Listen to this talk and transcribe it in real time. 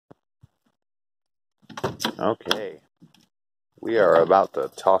Okay, we are about to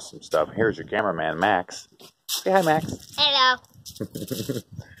toss some stuff. Here's your cameraman, Max. Say hi, Max. Hello.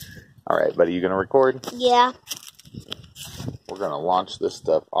 All right, buddy, you gonna record? Yeah. We're gonna launch this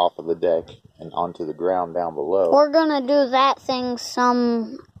stuff off of the deck and onto the ground down below. We're gonna do that thing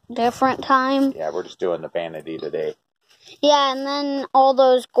some different time. Yeah, we're just doing the vanity today. Yeah, and then all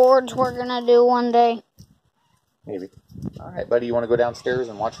those gourds we're gonna do one day. Maybe. All right, buddy, you want to go downstairs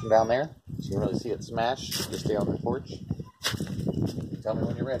and watch them down there? So you can really see it smash. Just stay on the porch. Tell me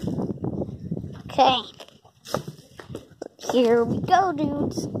when you're ready. Okay. Here we go,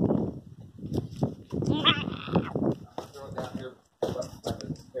 dudes. Throw it down here by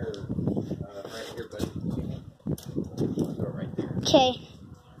the stairs. Right here, buddy. Throw it right there. Okay.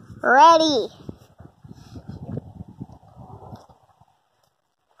 Ready.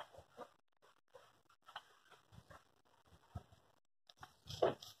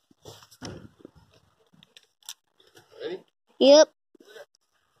 Ready? Yep.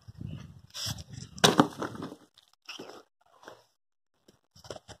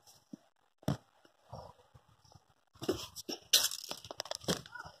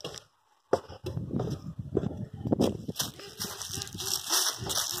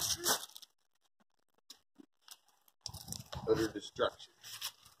 Utter destruction.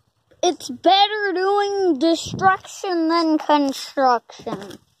 It's better doing destruction than construction.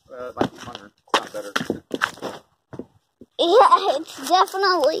 It might be funner. It's not better. Yeah, it's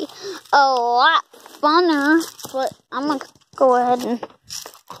definitely a lot funner, but I'm gonna go ahead and...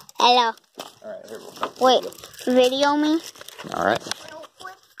 Hello. Alright, here we'll go. Wait, video me? Alright. Real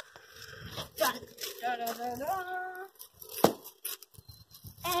quick. Da, da, da, da, da.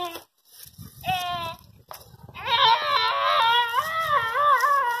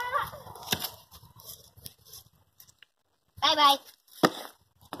 Bye-bye.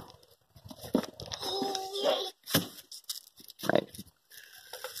 Right.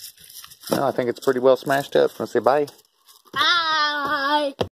 Well, I think it's pretty well smashed up. Let's say bye. Bye.